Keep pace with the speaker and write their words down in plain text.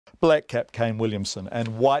Black Cap Kane Williamson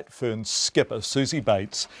and White Ferns skipper Suzie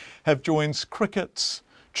Bates have joined cricket's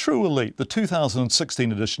true elite, the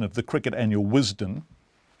 2016 edition of the Cricket Annual Wisden,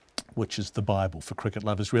 which is the Bible for cricket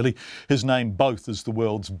lovers, really. His name both as the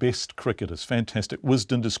world's best cricketers. Fantastic.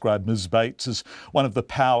 Wisden described Ms Bates as one of the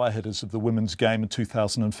power hitters of the women's game in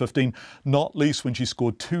 2015, not least when she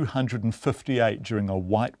scored 258 during a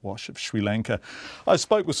whitewash of Sri Lanka. I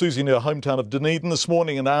spoke with Suzie in her hometown of Dunedin this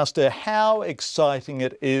morning and asked her how exciting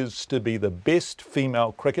it is to be the best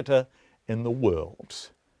female cricketer in the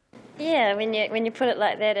world. Yeah, when you put it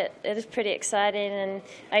like that, it is pretty exciting, and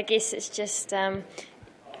I guess it's just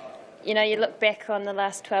you know, you look back on the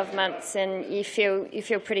last 12 months and you feel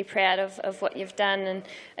pretty proud of what you've done, and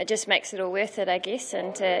it just makes it all worth it, I guess.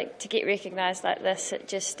 And to get recognised like this, it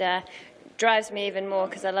just drives me even more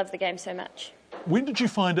because I love the game so much. When did you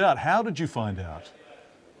find out? How did you find out?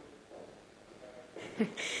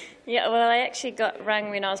 Yeah, well, I actually got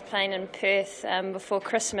rung when I was playing in Perth before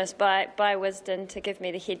Christmas by Wisden to give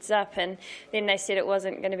me the heads up, and then they said it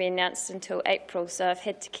wasn't going to be announced until April, so I've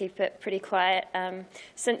had to keep it pretty quiet.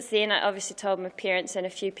 Since then, I obviously told my parents and a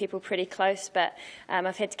few people pretty close, but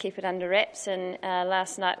I've had to keep it under wraps, and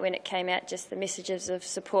last night when it came out, just the messages of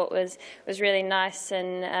support was really nice,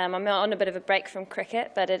 and I'm on a bit of a break from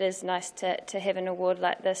cricket, but it is nice to have an award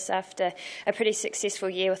like this after a pretty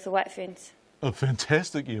successful year with the White Ferns. A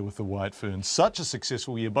fantastic year with the White Ferns, such a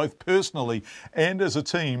successful year, both personally and as a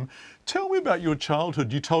team. Tell me about your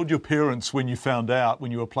childhood. You told your parents when you found out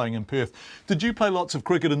when you were playing in Perth. Did you play lots of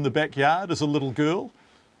cricket in the backyard as a little girl?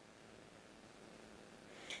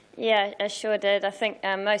 Yeah, I sure did. I think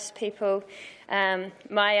most people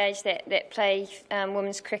my age that play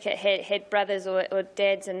women's cricket had brothers or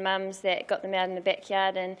dads and mums that got them out in the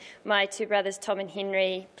backyard, and my two brothers, Tom and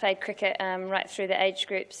Henry, played cricket right through the age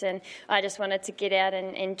groups, and I just wanted to get out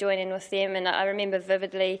and join in with them. And I remember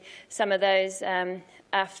vividly some of those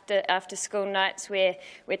after school nights where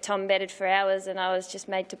Tom batted for hours and I was just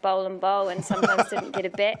made to bowl and sometimes didn't get a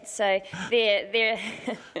bat. So they're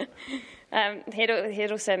he'd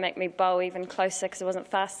also make me bowl even closer because I wasn't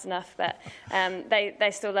fast enough, but they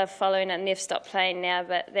still love following it, and they've stopped playing now,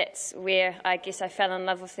 but that's where I guess I fell in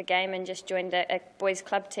love with the game and just joined a boys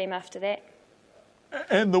club team after that.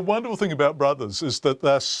 And the wonderful thing about brothers is that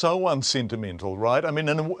they're so unsentimental, right? I mean,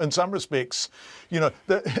 in some respects, you know,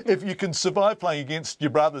 if you can survive playing against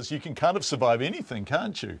your brothers, you can kind of survive anything,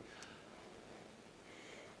 can't you?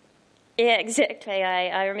 Yeah, exactly.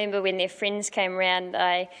 I remember when their friends came around,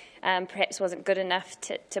 I perhaps wasn't good enough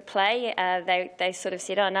to play. They sort of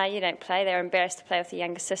said, oh, no, you don't play. They were embarrassed to play with the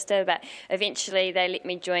younger sister, but eventually they let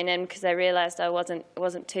me join in because they realised I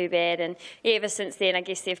wasn't too bad. And ever since then, I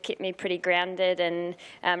guess they've kept me pretty grounded and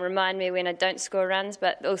remind me when I don't score runs,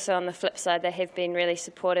 but also on the flip side, they have been really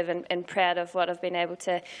supportive and proud of what I've been able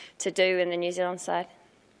to do in the New Zealand side.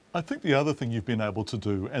 I think the other thing you've been able to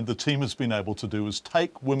do, and the team has been able to do, is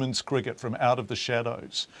take women's cricket from out of the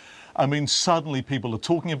shadows. I mean, suddenly people are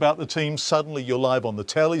talking about the team, suddenly you're live on the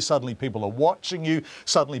telly, suddenly people are watching you,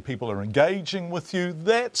 suddenly people are engaging with you.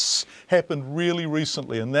 That's happened really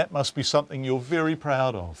recently, and that must be something you're very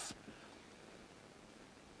proud of.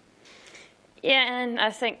 Yeah, and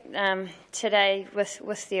I think today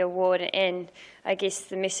with the award and I guess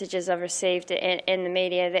the messages I've received in the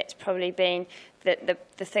media, that's probably been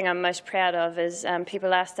the thing I'm most proud of is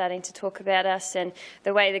people are starting to talk about us and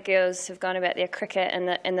the way the girls have gone about their cricket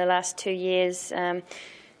in the last 2 years.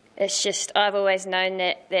 It's just, I've always known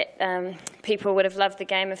that people would have loved the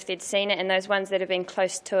game if they'd seen it, and those ones that have been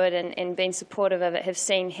close to it and been supportive of it have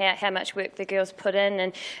seen how much work the girls put in,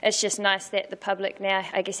 and it's just nice that the public now,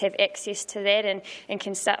 I guess, have access to that and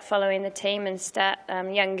can start following the team and start,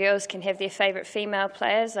 young girls can have their favourite female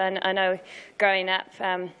players. I know growing up,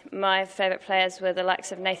 my favourite players were the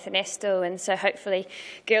likes of Nathan Astle, and so hopefully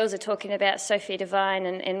girls are talking about Sophie Devine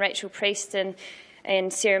and Rachel Priest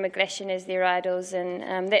and Sarah McGlashan as their idols,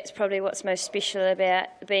 and that's probably what's most special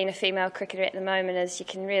about being a female cricketer at the moment, is you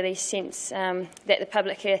can really sense that the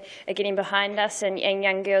public are getting behind us, and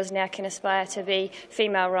young girls now can aspire to be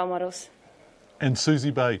female role models. And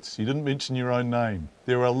Suzie Bates, you didn't mention your own name.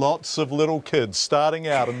 There are lots of little kids starting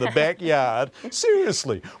out in the backyard,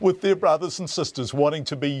 seriously, with their brothers and sisters wanting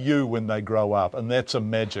to be you when they grow up, and that's a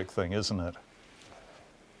magic thing, isn't it?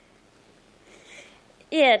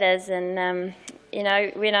 Yeah, it is, and you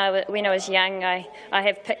know, when I was young, I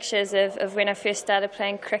have pictures of when I first started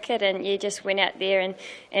playing cricket, and you just went out there and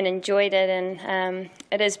enjoyed it, and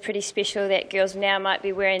it is pretty special that girls now might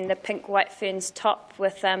be wearing the pink White Ferns top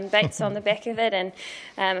with Bates on the back of it, and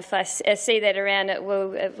if I see that around, it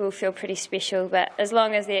will feel pretty special. But as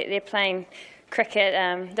long as they're playing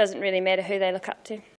cricket, doesn't really matter who they look up to.